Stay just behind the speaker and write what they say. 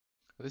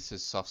This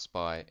is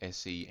XoftSpy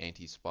SE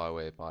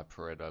anti-spyware by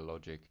Pareto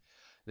Logic.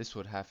 This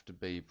would have to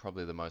be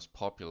probably the most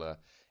popular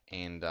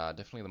and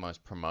definitely the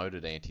most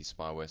promoted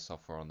anti-spyware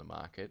software on the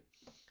market.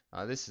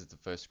 This is the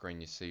first screen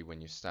you see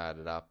when you start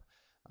it up,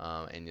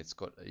 and it's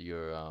got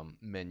your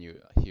menu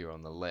here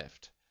on the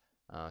left.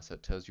 So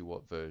it tells you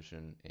what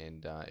version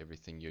and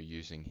everything you're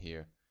using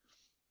here.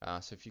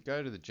 So if you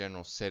go to the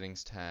General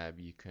Settings tab,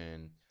 you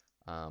can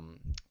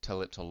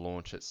tell it to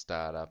launch at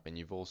startup, and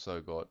you've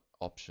also got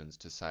options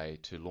to say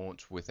to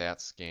launch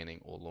without scanning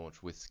or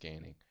launch with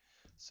scanning.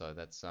 So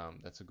that's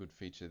a good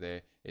feature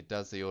there. It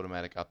does the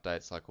automatic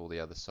updates like all the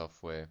other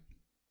software,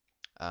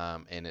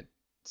 and it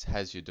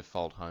has your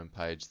default home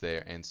page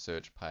there and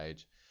search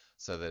page,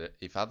 so that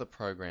if other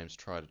programs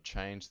try to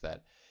change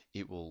that,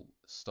 it will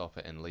stop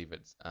it and leave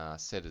it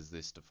set as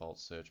this default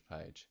search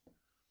page.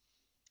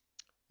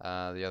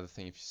 The other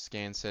thing, if you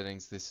scan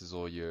settings, this is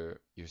all your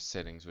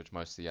settings, which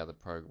most of the other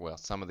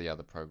some of the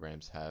other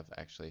programs have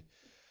actually.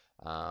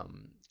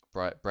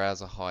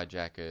 Browser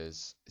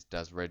hijackers, it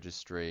does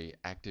registry,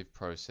 active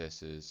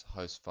processes,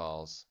 host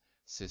files,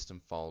 system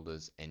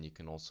folders, and you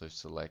can also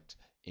select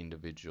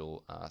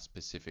individual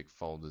specific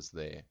folders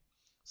there.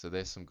 So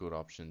there's some good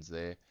options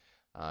there.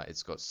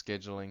 It's got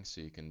scheduling,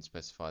 so you can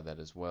specify that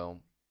as well.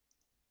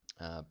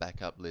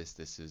 Backup list,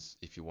 this is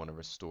if you want to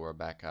restore a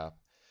backup.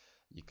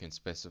 You can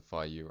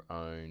specify your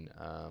own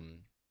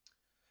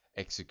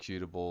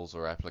executables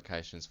or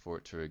applications for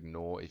it to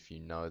ignore if you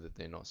know that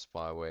they're not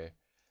spyware.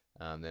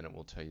 Then it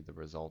will tell you the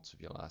results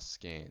of your last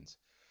scans.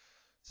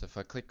 So if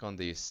I click on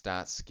the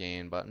Start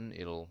Scan button,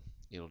 it'll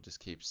just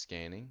keep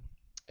scanning,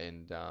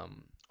 and I'll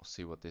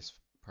see what this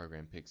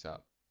program picks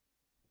up.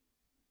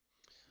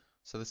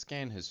 So the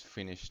scan has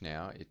finished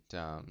now. It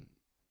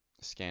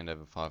scanned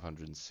over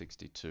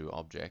 562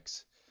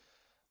 objects.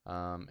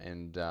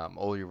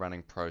 All your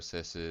running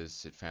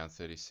processes, it found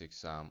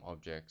 36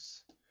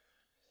 objects,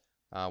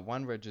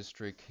 1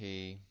 registry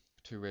key,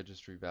 2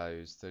 registry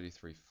values,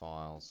 33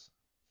 files.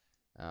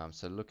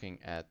 So looking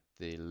at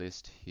the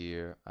list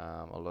here,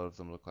 a lot of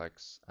them look like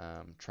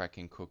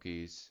tracking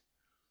cookies,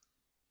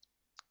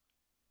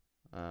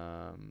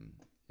 and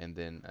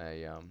then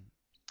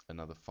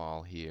another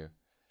file here.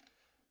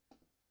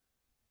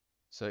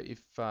 So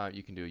if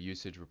you can do a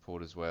usage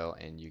report as well,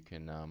 and you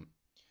can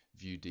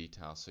view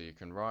details, so you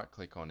can right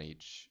click on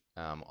each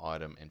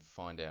item and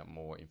find out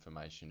more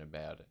information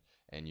about it,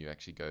 and you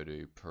actually go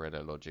to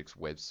Pareto Logic's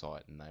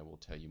website and they will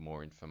tell you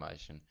more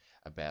information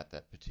about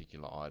that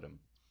particular item.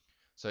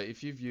 So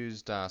if you've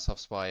used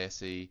XoftSpy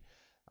SE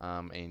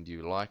and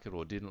you like it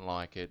or didn't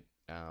like it,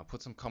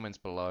 put some comments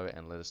below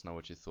and let us know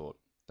what you thought.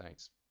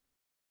 Thanks.